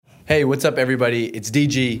Hey, what's up, everybody? It's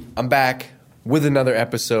DG. I'm back with another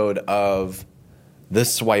episode of The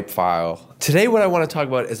Swipe File. Today, what I want to talk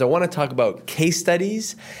about is I want to talk about case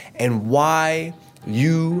studies and why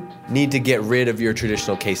you need to get rid of your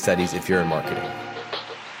traditional case studies if you're in marketing.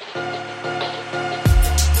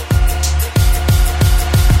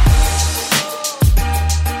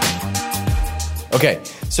 Okay,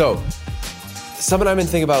 so something I've been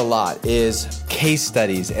thinking about a lot is case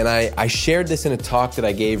studies, and I shared this in a talk that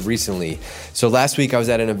I gave recently. So last week I was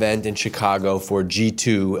at an event in Chicago for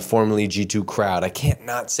G2, formerly G2 Crowd. I can't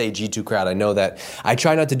not say G2 Crowd. I know that. I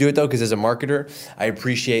try not to do it though, because as a marketer, I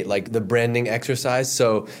appreciate like the branding exercise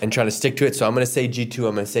and trying to stick to it. So I'm going to say G2,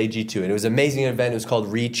 I'm going to say G2. And it was an amazing event. It was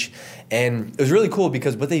called Reach. And it was really cool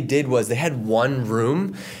because what they did was they had one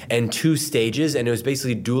room and two stages, and it was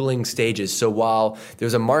basically dueling stages. So while there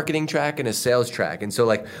was a marketing track and a sales track, and so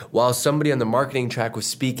like while somebody on the marketing track was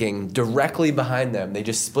speaking, directly behind them, they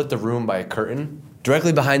just split the room by a curtain.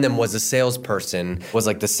 Directly behind them was a salesperson, was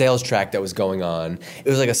like the sales track that was going on. It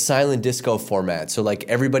was like a silent disco format. So like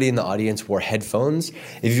everybody in the audience wore headphones.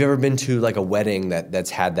 If you've ever been to like a wedding that's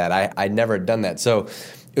had that, I'd never done that. So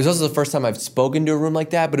it was also the first time I've spoken to a room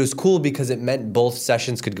like that, but it was cool because it meant both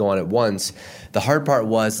sessions could go on at once. The hard part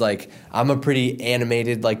was like, I'm a pretty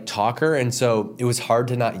animated like talker, and so it was hard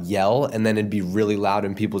to not yell and then it'd be really loud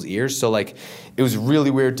in people's ears. So like, it was really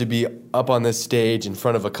weird to be up on this stage in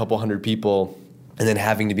front of a couple hundred people and then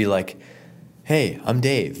having to be like, hey, I'm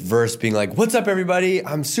Dave, versus being like, what's up, everybody?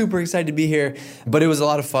 I'm super excited to be here. But it was a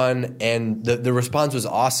lot of fun, and the response was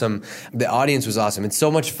awesome. The audience was awesome. It's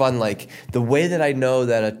so much fun. Like, the way that I know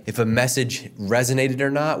that if a message resonated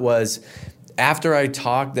or not was after I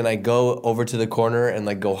talk, then I go over to the corner and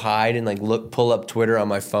like go hide and like pull up Twitter on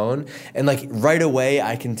my phone. And like right away,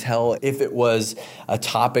 I can tell if it was a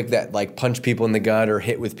topic that like punched people in the gut or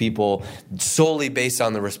hit with people solely based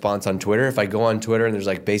on the response on Twitter. If I go on Twitter and there's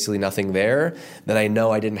like basically nothing there, then I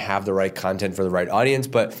know I didn't have the right content for the right audience.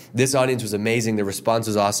 But this audience was amazing. The response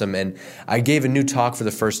was awesome. And I gave a new talk for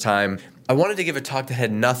the first time. I wanted to give a talk that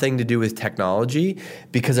had nothing to do with technology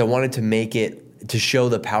because I wanted to make it to show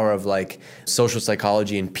the power of like social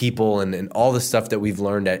psychology and people and all the stuff that we've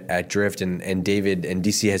learned at Drift and David and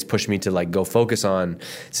DC has pushed me to like go focus on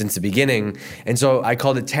since the beginning. And so I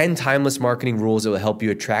called it 10 timeless marketing rules that will help you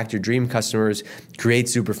attract your dream customers, create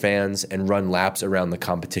super fans, and run laps around the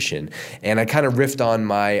competition. And I kind of riffed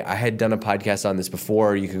on I had done a podcast on this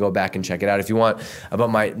before. You could go back and check it out if you want, about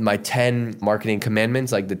my 10 marketing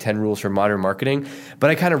commandments, like the 10 rules for modern marketing. But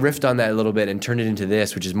I kind of riffed on that a little bit and turned it into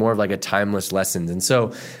this, which is more of like a timeless lesson. And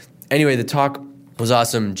so anyway, the talk was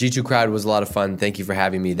awesome. G2 Crowd was a lot of fun. Thank you for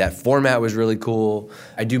having me. That format was really cool.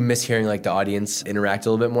 I do miss hearing like the audience interact a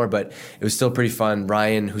little bit more, but it was still pretty fun.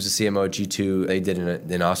 Ryan, who's a CMO at G2, they did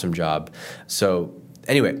an awesome job. So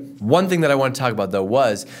anyway, one thing that I want to talk about though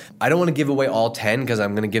was I don't want to give away all 10 because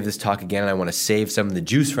I'm going to give this talk again and I want to save some of the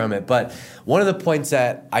juice from it. But one of the points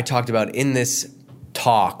that I talked about in this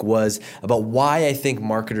talk was about why I think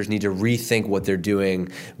marketers need to rethink what they're doing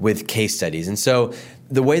with case studies. And so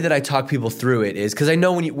the way that I talk people through it is because I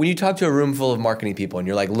know when you talk to a room full of marketing people and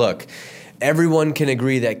you're like, look, everyone can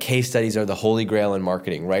agree that case studies are the holy grail in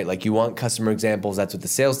marketing, right? Like you want customer examples. That's what the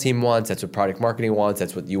sales team wants. That's what product marketing wants.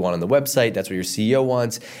 That's what you want on the website. That's what your CEO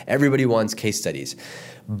wants. Everybody wants case studies.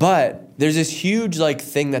 But there's this huge like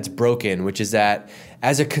thing that's broken, which is that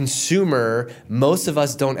as a consumer, most of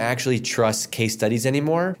us don't actually trust case studies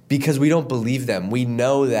anymore because we don't believe them. We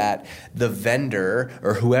know that the vendor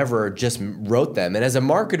or whoever just wrote them. And as a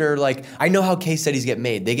marketer, like I know how case studies get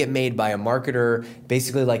made. They get made by a marketer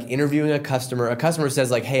basically like interviewing a customer. A customer says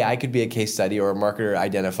like, hey, I could be a case study, or a marketer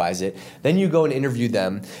identifies it. Then you go and interview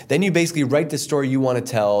them. Then you basically write the story you want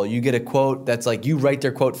to tell. You get a quote that's like you write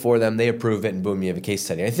their quote for them. They approve it and boom, you have a case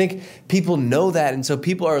study. I think people know that. And so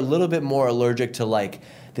people are a little bit more allergic to like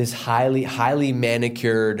this highly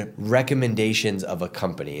manicured recommendations of a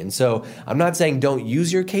company. And so I'm not saying don't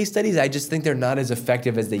use your case studies. I just think they're not as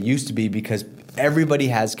effective as they used to be because everybody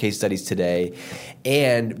has case studies today,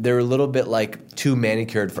 and they're a little bit like too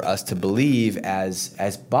manicured for us to believe as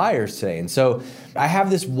buyers today. And so I have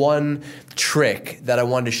this one trick that I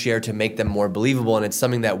wanted to share to make them more believable, and it's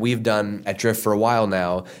something that we've done at Drift for a while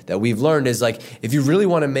now that we've learned is like if you really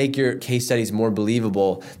want to make your case studies more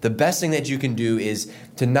believable, the best thing that you can do is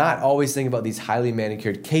to not always think about these highly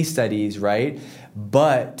manicured case studies, right?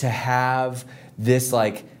 But to have this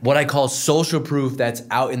like what I call social proof that's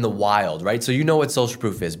out in the wild, right? So you know what social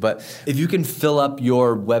proof is, but if you can fill up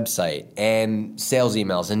your website and sales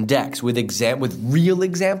emails and decks with real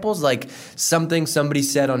examples, like something somebody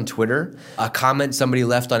said on Twitter, a comment somebody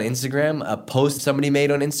left on Instagram, a post somebody made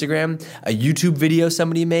on Instagram, a YouTube video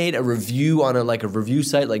somebody made, a review on a review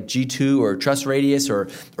site like G2 or TrustRadius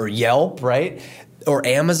or Yelp, right? Or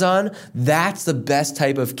Amazon, that's the best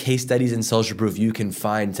type of case studies and social proof you can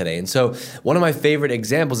find today. And so one of my favorite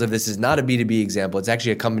examples of this is not a B2B example. It's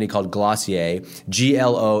actually a company called Glossier,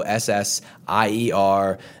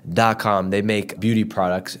 Glossier.com. They make beauty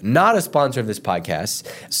products. Not a sponsor of this podcast,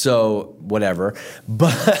 so whatever.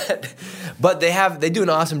 But they do an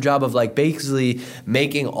awesome job of like basically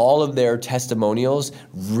making all of their testimonials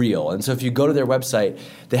real. And so if you go to their website,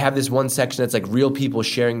 they have this one section that's like real people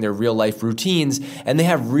sharing their real life routines, and they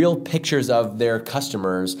have real pictures of their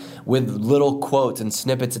customers with little quotes and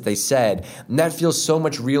snippets that they said. And that feels so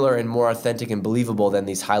much realer and more authentic and believable than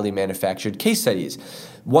these highly manufactured case studies.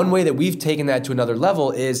 One way that we've taken that to another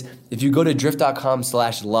level is if you go to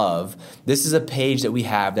drift.com/love, this is a page that we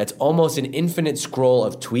have that's almost an infinite scroll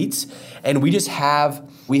of tweets. And we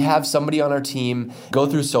have somebody on our team go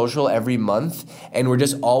through social every month, and we're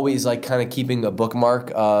just always like kind of keeping a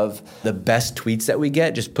bookmark of the best tweets that we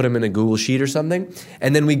get, just put them in a Google Sheet or something.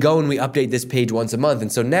 And then we go and we update this page once a month.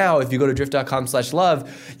 And so now if you go to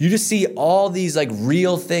drift.com/love, you just see all these like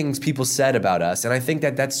real things people said about us. And I think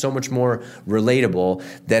that that's so much more relatable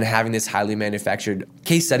than having this highly manufactured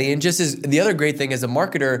case study. And just as the other great thing as a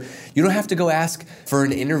marketer, you don't have to go ask for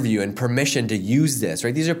an interview and permission to use this,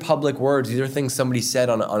 right? These are public words. These are things somebody said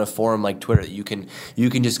on a forum like Twitter that you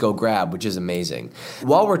can just go grab, which is amazing.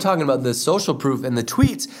 While we're talking about the social proof and the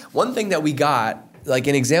tweets, one thing that we got, like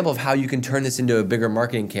an example of how you can turn this into a bigger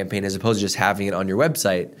marketing campaign as opposed to just having it on your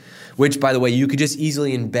website, which, by the way, you could just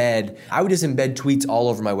easily embed. I would just embed tweets all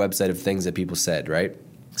over my website of things that people said, right?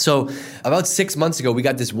 So about 6 months ago, we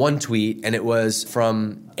got this one tweet, and it was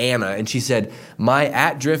from Anna, and she said, "My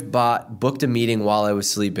 @DriftBot booked a meeting while I was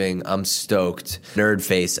sleeping. I'm stoked. Nerd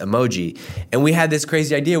face emoji." And we had this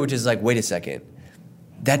crazy idea, which is like, wait a second.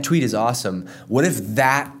 That tweet is awesome. What if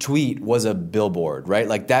that tweet was a billboard, right?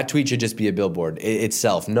 Like that tweet should just be a billboard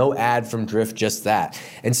itself. No ad from Drift, just that.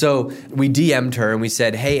 And so we DM'd her and we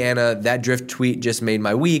said, "Hey, Anna, that Drift tweet just made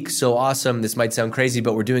my week. So awesome. This might sound crazy,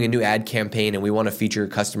 but we're doing a new ad campaign and we want to feature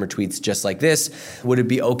customer tweets just like this. Would it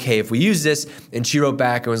be okay if we use this?" And she wrote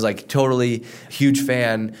back and was like, "Totally, huge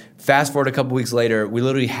fan." Fast forward a couple weeks later, we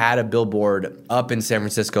literally had a billboard up in San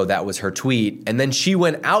Francisco. That was her tweet. And then she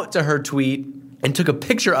went out to her tweet and took a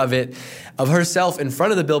picture of it, of herself in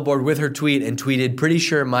front of the billboard with her tweet, and tweeted, "Pretty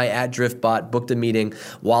sure my @DriftBot booked a meeting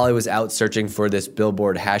while I was out searching for this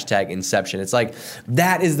billboard, #Inception." It's like,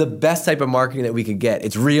 that is the best type of marketing that we could get.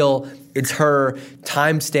 It's real. It's her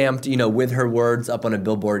time-stamped, with her words up on a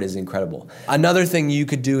billboard is incredible. Another thing you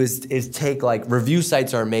could do is take, like, review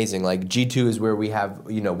sites are amazing. Like G2 is where we have,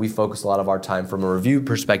 we focus a lot of our time from a review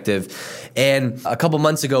perspective. And a couple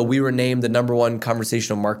months ago, we were named the #1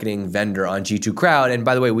 conversational marketing vendor on G2 Crowd. And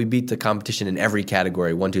by the way, we beat the competition in every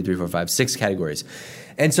category, 1, 2, 3, 4, 5, 6 categories.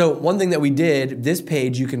 And so one thing that we did, this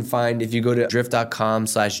page you can find if you go to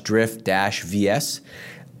drift.com/drift-vs,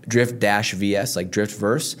 drift-vs, like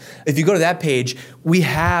Driftverse. If you go to that page, we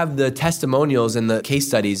have the testimonials and the case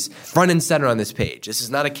studies front and center on this page. This is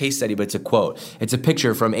not a case study, but it's a quote. It's a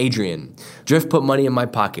picture from Adrian. "Drift put money in my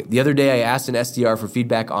pocket. The other day I asked an SDR for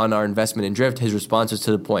feedback on our investment in Drift. His response was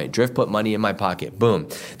to the point. Drift put money in my pocket." Boom.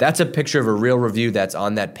 That's a picture of a real review that's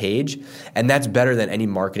on that page, and that's better than any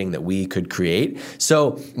marketing that we could create.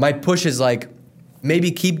 So my push is like,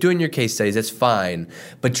 maybe keep doing your case studies, that's fine,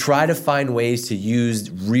 but try to find ways to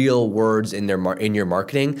use real words in your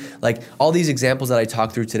marketing. Like all these examples that I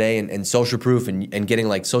talked through today and social proof and getting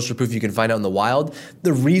like social proof you can find out in the wild,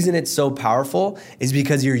 the reason it's so powerful is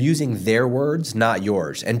because you're using their words, not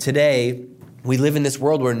yours. And today, we live in this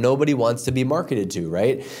world where nobody wants to be marketed to,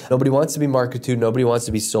 right? Nobody wants to be marketed to, nobody wants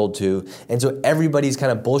to be sold to. And so everybody's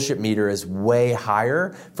kind of bullshit meter is way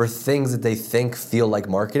higher for things that they think feel like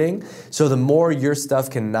marketing. So the more your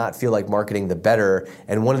stuff can not feel like marketing, the better.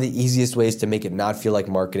 And one of the easiest ways to make it not feel like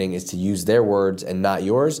marketing is to use their words and not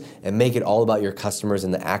yours, and make it all about your customers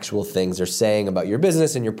and the actual things they're saying about your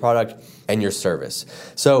business and your product and your service.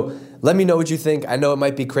 So let me know what you think. I know it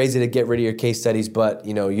might be crazy to get rid of your case studies, but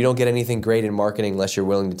you don't get anything great in marketing unless you're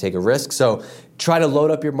willing to take a risk. So try to load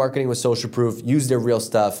up your marketing with Social Proof, use their real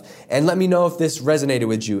stuff, and let me know if this resonated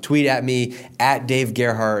with you. Tweet at me, at Dave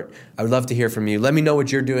Gerhardt. I would love to hear from you. Let me know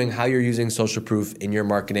what you're doing, how you're using Social Proof in your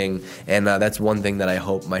marketing, and that's one thing that I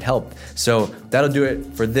hope might help. So that'll do it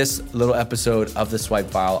for this little episode of The Swipe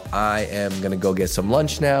File. I am going to go get some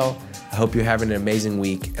lunch now. I hope you're having an amazing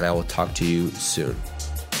week, and I will talk to you soon.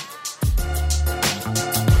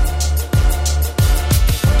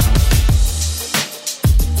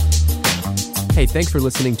 Hey, thanks for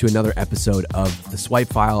listening to another episode of The Swipe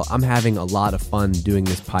File. I'm having a lot of fun doing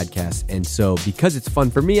this podcast, and so because it's fun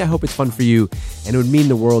for me, I hope it's fun for you, and it would mean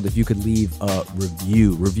the world if you could leave a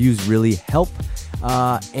review. Reviews really help,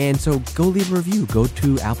 and so go leave a review. Go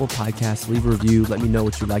to Apple Podcasts, leave a review, let me know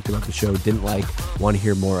what you liked about the show, didn't like, want to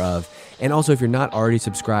hear more of. And also, if you're not already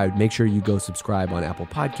subscribed, make sure you go subscribe on Apple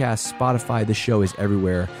Podcasts, Spotify. The show is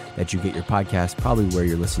everywhere that you get your podcasts, probably where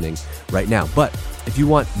you're listening right now. But if you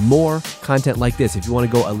want more content like this, if you want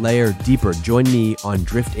to go a layer deeper, join me on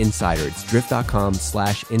Drift Insider. It's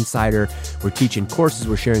drift.com/insider. We're teaching courses,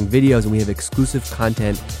 we're sharing videos, and we have exclusive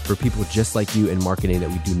content for people just like you in marketing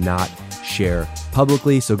that we do not share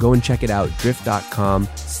publicly. So go and check it out,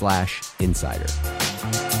 drift.com/insider.